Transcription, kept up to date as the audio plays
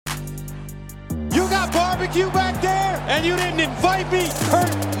got barbecue back there, and you didn't invite me.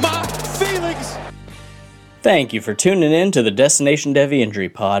 Hurt my feelings. Thank you for tuning in to the Destination Devy Injury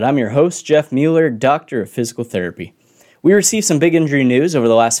Pod. I'm your host, Jeff Mueller, Doctor of Physical Therapy. We received some big injury news over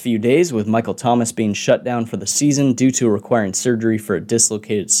the last few days, with Michael Thomas being shut down for the season due to requiring surgery for a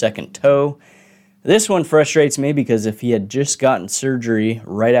dislocated second toe. This one frustrates me because if he had just gotten surgery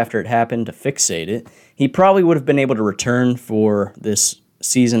right after it happened to fixate it, he probably would have been able to return for this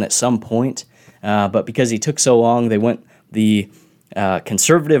season at some point. But because he took so long, they went the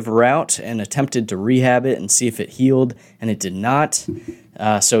conservative route and attempted to rehab it and see if it healed, and it did not.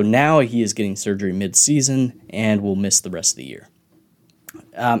 So now he is getting surgery mid-season and will miss the rest of the year.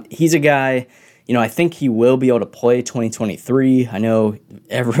 He's a guy, I think he will be able to play 2023. I know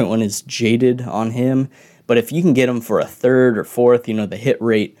everyone is jaded on him, but if you can get him for a third or fourth, the hit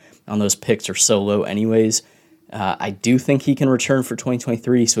rate on those picks are so low anyways. I do think he can return for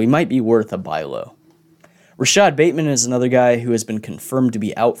 2023, so he might be worth a buy low. Rashad Bateman is another guy who has been confirmed to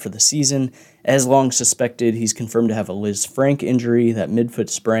be out for the season. As long suspected, he's confirmed to have a Liz Frank injury, that midfoot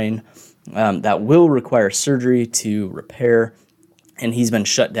sprain, that will require surgery to repair, and he's been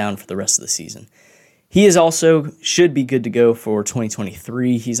shut down for the rest of the season. He is also should be good to go for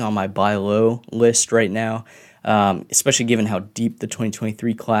 2023. He's on my buy low list right now, especially given how deep the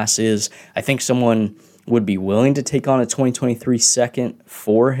 2023 class is. I think someone would be willing to take on a 2023 second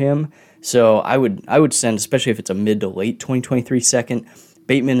for him. So I would send, especially if it's a mid to late 2023 second.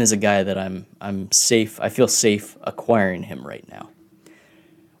 Bateman is a guy that I'm safe. I feel safe acquiring him right now.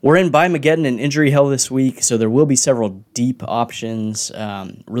 We're in Buy-Mageddon and injury hell this week, so there will be several deep options,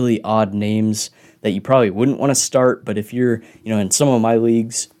 really odd names that you probably wouldn't want to start. But if you're, in some of my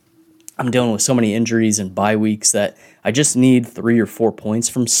leagues, I'm dealing with so many injuries and bye weeks that I just need 3 or 4 points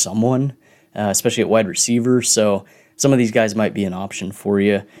from someone, especially at wide receiver. So some of these guys might be an option for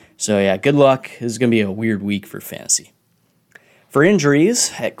you. So yeah, good luck. This is going to be a weird week for fantasy. For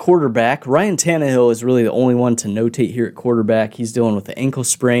injuries, at quarterback, Ryan Tannehill is really the only one to notate here at quarterback. He's dealing with the ankle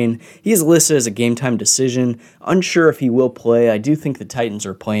sprain. He is listed as a game-time decision. Unsure if he will play. I do think the Titans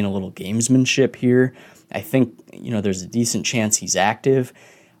are playing a little gamesmanship here. I think, there's a decent chance he's active.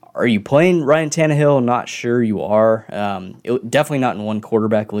 Are you playing Ryan Tannehill? Not sure you are. Definitely not in one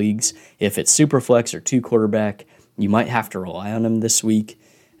quarterback leagues. If it's super flex or two quarterback, you might have to rely on him this week.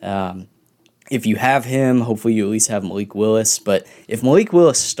 If you have him, hopefully you at least have Malik Willis. But if Malik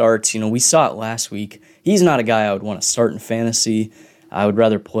Willis starts, we saw it last week. He's not a guy I would want to start in fantasy. I would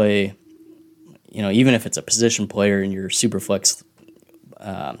rather play, even if it's a position player in your Superflex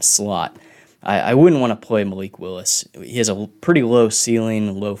slot, I wouldn't want to play Malik Willis. He has a pretty low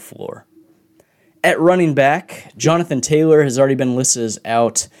ceiling, low floor. At running back, Jonathan Taylor has already been listed as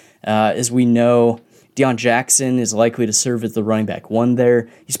out. As we know, Deion Jackson is likely to serve as the running back 1 there.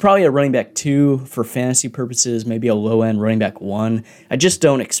 He's probably a running back 2 for fantasy purposes, maybe a low-end running back 1. I just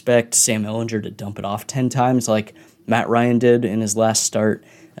don't expect Sam Ehlinger to dump it off 10 times like Matt Ryan did in his last start,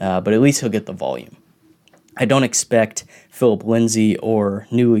 but at least he'll get the volume. I don't expect Philip Lindsay or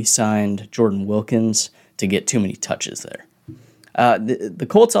newly signed Jordan Wilkins to get too many touches there. The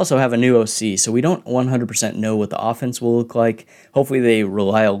Colts also have a new OC, so we don't 100% know what the offense will look like. Hopefully they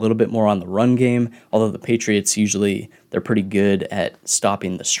rely a little bit more on the run game, although the Patriots they're pretty good at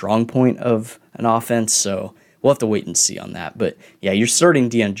stopping the strong point of an offense, so we'll have to wait and see on that. But yeah, you're starting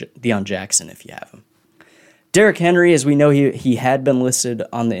Deion Jackson if you have him. Derrick Henry, as we know, he had been listed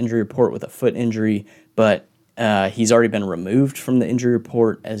on the injury report with a foot injury, but he's already been removed from the injury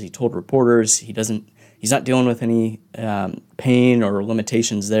report. As he told reporters, he's not dealing with any pain or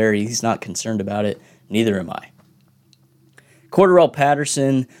limitations there. He's not concerned about it. Neither am I. Cordarelle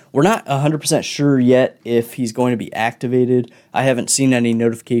Patterson, we're not 100% sure yet if he's going to be activated. I haven't seen any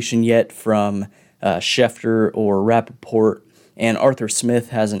notification yet from Schefter or Rappaport, and Arthur Smith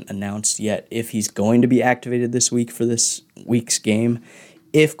hasn't announced yet if he's going to be activated this week for this week's game.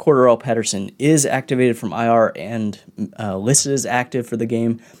 If Cordarelle Patterson is activated from IR and listed as active for the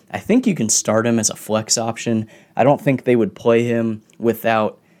game, I think you can start him as a flex option. I don't think they would play him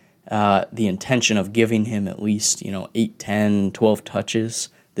without the intention of giving him at least 8, 10, 12 touches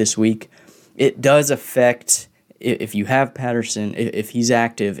this week. It does affect, if you have Patterson, if he's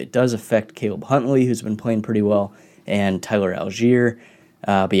active, it does affect Caleb Huntley, who's been playing pretty well, and Tyler Algier.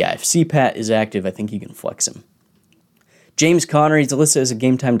 But yeah, if CPAT is active, I think you can flex him. James Conner, he's listed as a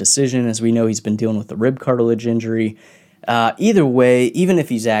game-time decision. As we know, he's been dealing with the rib cartilage injury. Either way, even if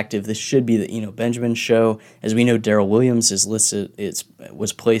he's active, this should be the Benjamin show. As we know, Darrell Williams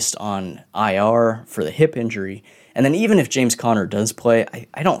was placed on IR for the hip injury. And then even if James Conner does play,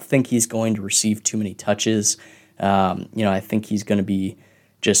 I don't think he's going to receive too many touches. I think he's going to be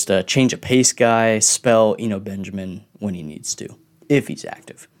just a change of pace guy, spell Benjamin when he needs to, if he's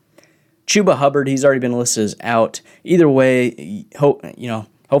active. Chuba Hubbard, he's already been listed as out. Either way,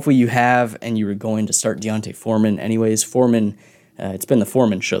 hopefully you have, and you were going to start Deontay Foreman anyways. Foreman, it's been the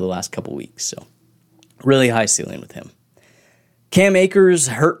Foreman show the last couple weeks, so really high ceiling with him. Cam Akers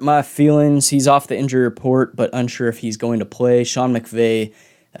hurt my feelings. He's off the injury report, but unsure if he's going to play. Sean McVay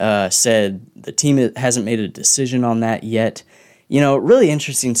said the team hasn't made a decision on that yet. Really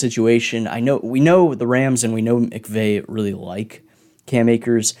interesting situation. We know the Rams and we know McVay really like Cam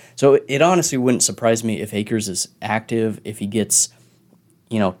Akers, so it honestly wouldn't surprise me if Akers is active, if he gets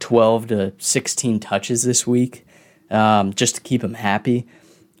 12 to 16 touches this week, just to keep him happy.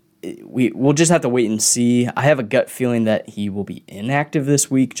 We'll just have to wait and see. I have a gut feeling that he will be inactive this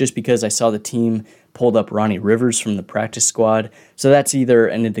week just because I saw the team pulled up Ronnie Rivers from the practice squad. So that's either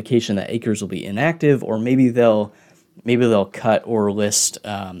an indication that Akers will be inactive, or maybe they'll cut or list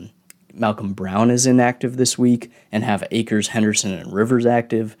Malcolm Brown as inactive this week and have Akers, Henderson, and Rivers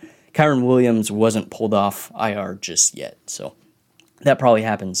active. Kyron Williams wasn't pulled off IR just yet, so that probably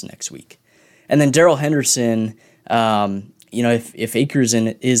happens next week. And then Darrell Henderson, if Akers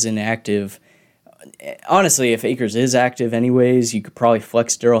is inactive, honestly, if Akers is active anyways, you could probably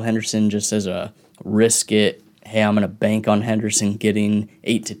flex Darrell Henderson just as a risk it. Hey, I'm going to bank on Henderson getting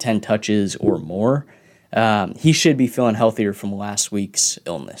 8 to 10 touches or more. He should be feeling healthier from last week's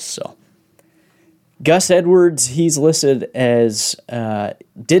illness. So Gus Edwards, he's listed as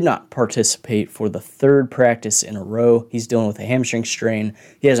did not participate for the third practice in a row. He's dealing with a hamstring strain.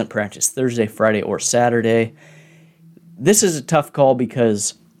 He hasn't practiced Thursday, Friday, or Saturday. This is a tough call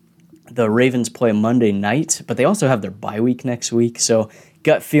because the Ravens play Monday night, but they also have their bye week next week. So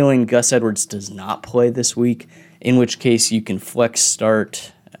gut feeling Gus Edwards does not play this week, in which case you can flex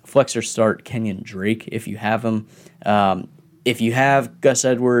or start Kenyon Drake if you have him. If you have Gus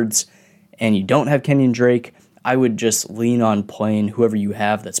Edwards and you don't have Kenyon Drake, I would just lean on playing whoever you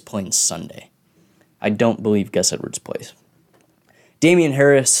have that's playing Sunday. I don't believe Gus Edwards plays. Damian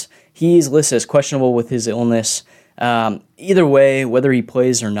Harris, he's listed as questionable with his illness. Either way, whether he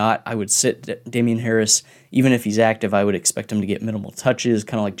plays or not, I would sit Damian Harris. Even if he's active, I would expect him to get minimal touches,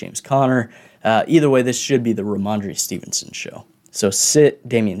 kind of like James Conner. Either way, this should be the Ramondre Stevenson show. So sit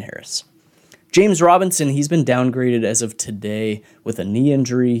Damian Harris. James Robinson, he's been downgraded as of today with a knee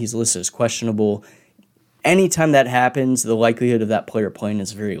injury. He's listed as questionable. Anytime that happens, the likelihood of that player playing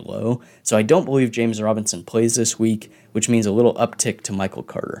is very low. So I don't believe James Robinson plays this week, which means a little uptick to Michael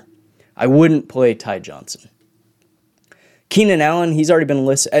Carter. I wouldn't play Ty Johnson. Keenan Allen, he's already been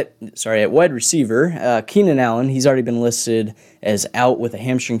listed at wide receiver. Keenan Allen, he's already been listed as out with a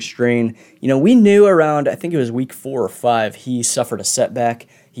hamstring strain. We knew around, I think it was week 4 or 5, he suffered a setback.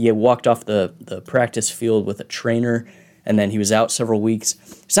 He had walked off the practice field with a trainer, and then he was out several weeks.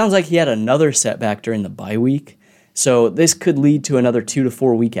 Sounds like he had another setback during the bye week. So this could lead to another 2 to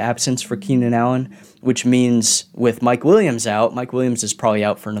 4 week absence for Keenan Allen, which means with Mike Williams out, Mike Williams is probably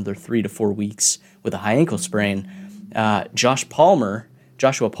out for another 3 to 4 weeks with a high ankle sprain. Joshua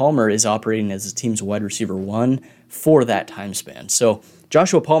Palmer is operating as the team's wide receiver 1 for that time span. So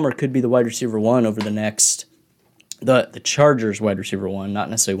Joshua Palmer could be the wide receiver 1 over the next, the Chargers wide receiver 1, not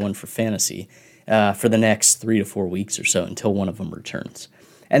necessarily one for fantasy, for the next 3 to 4 weeks or so until one of them returns.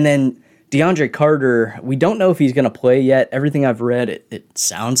 And then DeAndre Carter, we don't know if he's going to play yet. Everything I've read, it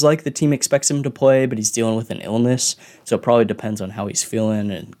sounds like the team expects him to play, but he's dealing with an illness, so it probably depends on how he's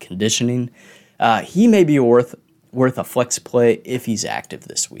feeling and conditioning. He may be worth a flex play if he's active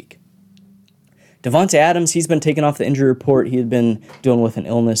this week. Devontae Adams, he's been taken off the injury report. He had been dealing with an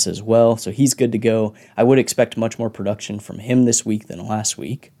illness as well, so he's good to go. I would expect much more production from him this week than last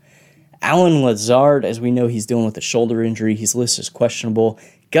week. Allen Lazard, as we know, he's dealing with a shoulder injury. He's listed as questionable.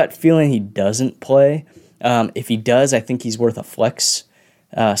 Gut feeling he doesn't play. If he does, I think he's worth a flex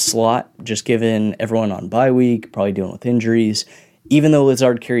slot, just given everyone on bye week, probably dealing with injuries. Even though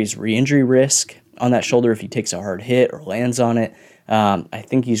Lazard carries re-injury risk on that shoulder if he takes a hard hit or lands on it, I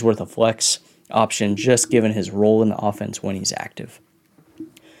think he's worth a flex option just given his role in the offense when he's active.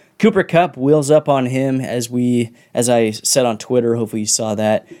 Cooper Kupp, wheels up on him as I said on Twitter, hopefully you saw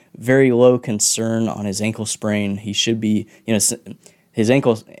that. Very low concern on his ankle sprain. He should be, his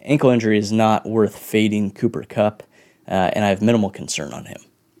ankle injury is not worth fading Cooper Kupp, and I have minimal concern on him.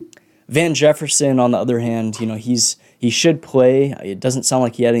 Van Jefferson, on the other hand, he should play. It doesn't sound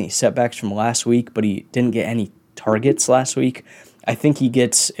like he had any setbacks from last week, but he didn't get any targets last week. I think he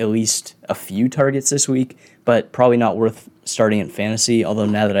gets at least a few targets this week, but probably not worth starting in fantasy, although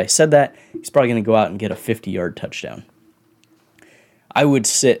now that I said that, he's probably going to go out and get a 50-yard touchdown. I would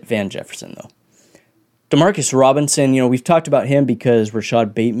sit Van Jefferson, though. Demarcus Robinson, we've talked about him because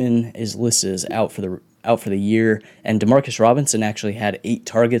Rashad Bateman is listed as out for the year, and Demarcus Robinson actually had 8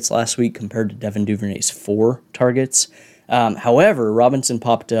 targets last week compared to Devin Duvernay's 4 targets. However, Robinson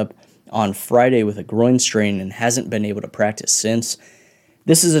popped up on Friday with a groin strain and hasn't been able to practice since.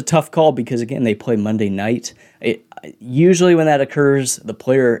 This is a tough call because, again, they play Monday night. Usually when that occurs, the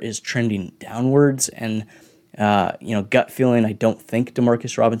player is trending downwards, and gut feeling, I don't think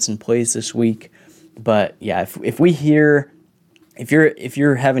Demarcus Robinson plays this week. But yeah, if you're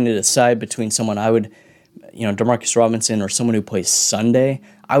having to decide between someone, I would, Demarcus Robinson or someone who plays Sunday,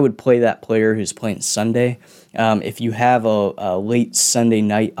 I would play that player who's playing Sunday. If you have a late Sunday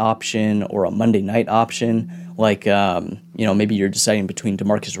night option or a Monday night option, like maybe you're deciding between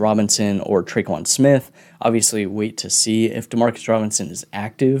Demarcus Robinson or Tre'Quan Smith, obviously wait to see if Demarcus Robinson is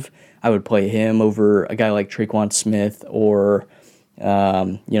active. I would play him over a guy like Tre'Quan Smith or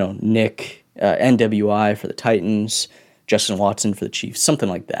Nick. NWI for the Titans, Justin Watson for the Chiefs, something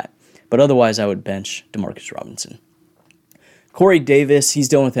like that. But otherwise, I would bench Demarcus Robinson. Corey Davis, he's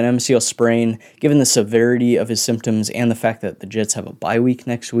dealing with an MCL sprain. Given the severity of his symptoms and the fact that the Jets have a bye week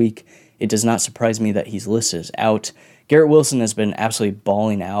next week, it does not surprise me that he's listed as out. Garrett Wilson has been absolutely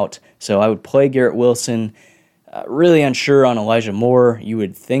balling out, so I would play Garrett Wilson. Really unsure on Elijah Moore. You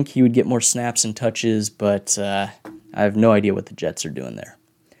would think he would get more snaps and touches, but I have no idea what the Jets are doing there.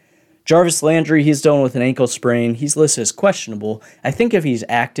 Jarvis Landry, he's dealing with an ankle sprain. He's listed as questionable. I think if he's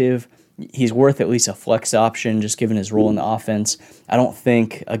active, he's worth at least a flex option, just given his role in the offense. I don't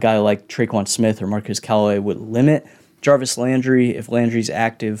think a guy like Tre'Quan Smith or Marcus Callaway would limit Jarvis Landry if Landry's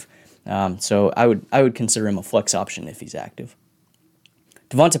active. So I would consider him a flex option if he's active.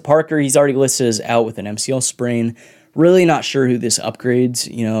 Devonta Parker, he's already listed as out with an MCL sprain. Really not sure who this upgrades.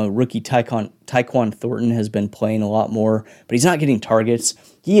 Rookie Tyquan Thornton has been playing a lot more, but he's not getting targets.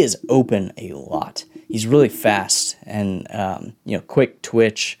 He is open a lot. He's really fast and quick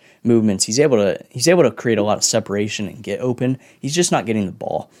twitch movements. He's able to create a lot of separation and get open. He's just not getting the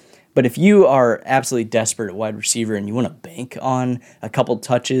ball. But if you are absolutely desperate at wide receiver and you want to bank on a couple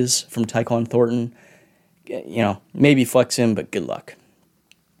touches from Tyquan Thornton, maybe flex him, but good luck.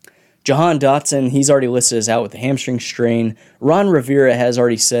 Jahan Dotson, he's already listed as out with a hamstring strain. Ron Rivera has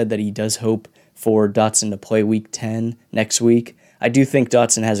already said that he does hope for Dotson to play Week 10 next week. I do think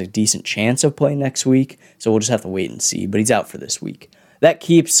Dotson has a decent chance of playing next week, so we'll just have to wait and see, but he's out for this week. That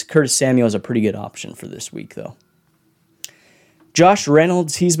keeps Curtis Samuel as a pretty good option for this week, though. Josh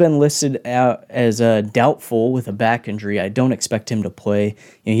Reynolds, he's been listed out as doubtful with a back injury. I don't expect him to play.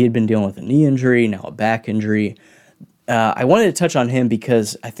 He had been dealing with a knee injury, now a back injury. I wanted to touch on him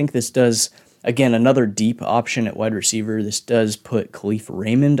because I think this does, again, another deep option at wide receiver. This does put Khalif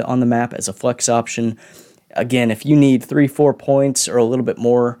Raymond on the map as a flex option. Again, if you need 3-4 points or a little bit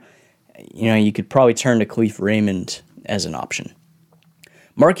more, you could probably turn to Khalif Raymond as an option.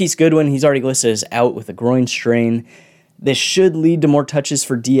 Marquise Goodwin, he's already listed as out with a groin strain. This should lead to more touches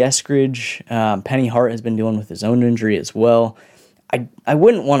for D. Eskridge. Penny Hart has been dealing with his own injury as well. I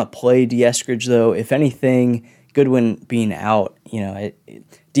wouldn't want to play D. Eskridge, though. If anything, Goodwin being out,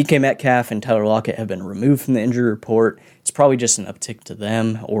 DK Metcalf and Tyler Lockett have been removed from the injury report. It's probably just an uptick to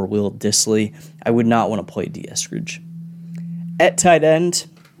them or Will Dissly. I would not want to play D. Eskridge. At tight end,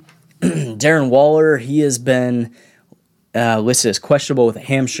 Darren Waller, he has been listed as questionable with a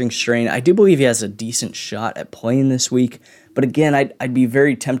hamstring strain. I do believe he has a decent shot at playing this week, but again, I'd be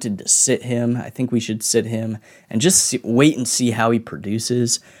very tempted to sit him. I think we should sit him and just wait and see how he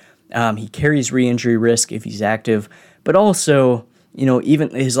produces. He carries re-injury risk if he's active, but also, even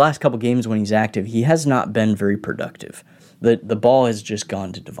his last couple games when he's active, he has not been very productive. The ball has just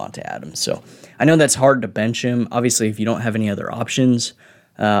gone to Devonta Adams. So I know that's hard to bench him. Obviously, if you don't have any other options,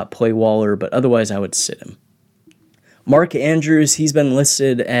 play Waller, but otherwise I would sit him. Mark Andrews, he's been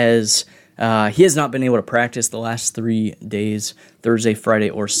listed as he has not been able to practice the last 3 days, Thursday, Friday,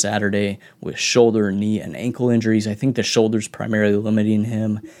 or Saturday, with shoulder, knee, and ankle injuries. I think the shoulder's primarily limiting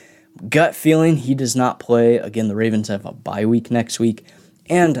him. Gut feeling, he does not play. Again, the Ravens have a bye week next week,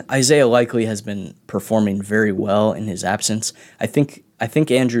 and Isaiah Likely has been performing very well in his absence. I think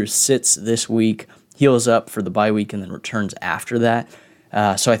Andrews sits this week, heals up for the bye week, and then returns after that.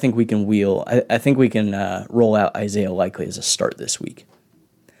 So I think we can roll out Isaiah Likely as a start this week.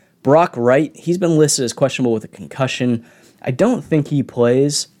 Brock Wright, he's been listed as questionable with a concussion. I don't think he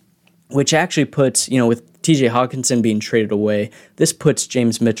plays, which actually puts, with TJ Hawkinson being traded away, this puts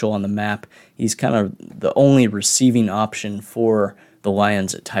James Mitchell on the map. He's kind of the only receiving option for the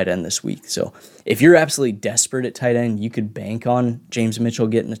Lions at tight end this week. So if you're absolutely desperate at tight end, you could bank on James Mitchell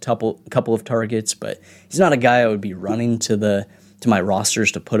getting a couple of targets, but he's not a guy I would be running to my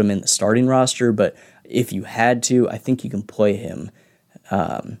rosters to put him in the starting roster. But if you had to, I think you can play him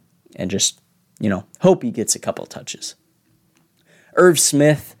and just, hope he gets a couple touches. Irv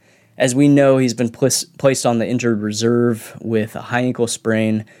Smith, as we know, he's been placed on the injured reserve with a high ankle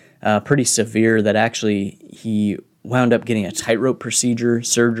sprain, pretty severe, that actually he wound up getting a tightrope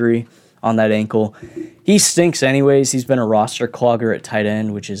surgery on that ankle. He stinks anyways. He's been a roster clogger at tight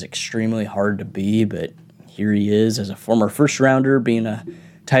end, which is extremely hard to be, but here he is as a former first-rounder being a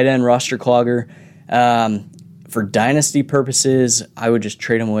tight end roster clogger. For dynasty purposes, I would just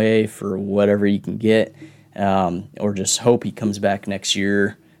trade him away for whatever you can get, or just hope he comes back next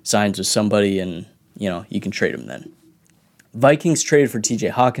year, signs with somebody, and you can trade him then. Vikings traded for TJ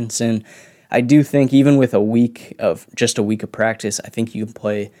Hawkinson. I do think even with a week of practice, I think you can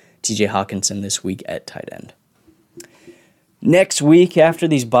play TJ Hawkinson this week at tight end. Next week, after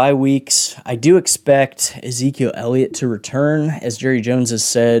these bye weeks, I do expect Ezekiel Elliott to return. As Jerry Jones has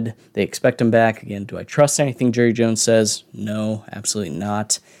said, they expect him back. Again, do I trust anything Jerry Jones says? No, absolutely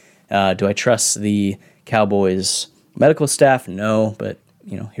not. Do I trust the Cowboys medical staff? No, but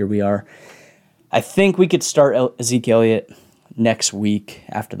here we are. I think we could start Ezekiel Elliott next week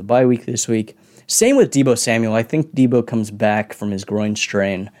after the bye week this week. Same with Deebo Samuel. I think Deebo comes back from his groin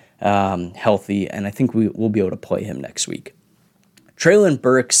strain healthy, and I think we'll be able to play him next week. Treylon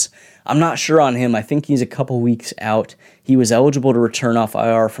Burks, I'm not sure on him. I think he's a couple weeks out. He was eligible to return off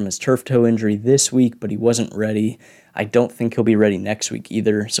IR from his turf toe injury this week, but he wasn't ready. I don't think he'll be ready next week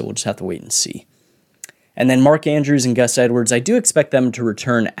either, so we'll just have to wait and see. And then Mark Andrews and Gus Edwards, I do expect them to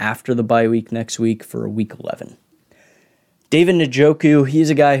return after the bye week next week for week 11. David Njoku, he's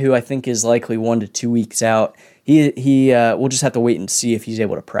a guy who I think is likely 1 to 2 weeks out. We'll just have to wait and see if he's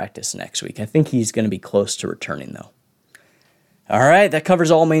able to practice next week. I think he's going to be close to returning, though. All right, that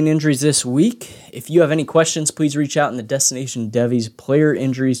covers all main injuries this week. If you have any questions, please reach out in the Destination Devies Player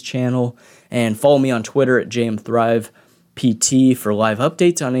Injuries channel and follow me on Twitter at JMThrivePT for live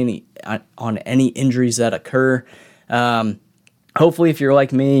updates on any injuries that occur. Hopefully, if you're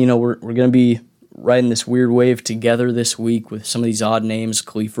like me, we're going to be riding this weird wave together this week with some of these odd names: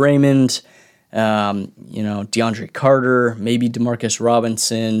 Khalif Raymond, DeAndre Carter, maybe Demarcus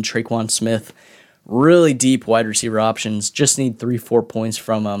Robinson, Traquan Smith. Really deep wide receiver options. Just need 3-4 points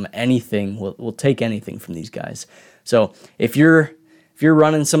from them. Anything. We'll take anything from these guys. So if you're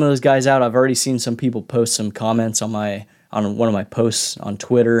running some of those guys out, I've already seen some people post some comments on one of my posts on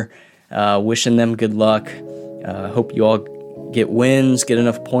Twitter, wishing them good luck. Hope you all get wins, get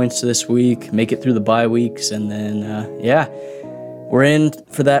enough points this week, make it through the bye weeks, and then we're in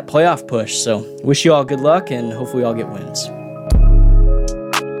for that playoff push. So wish you all good luck, and hopefully you all get wins.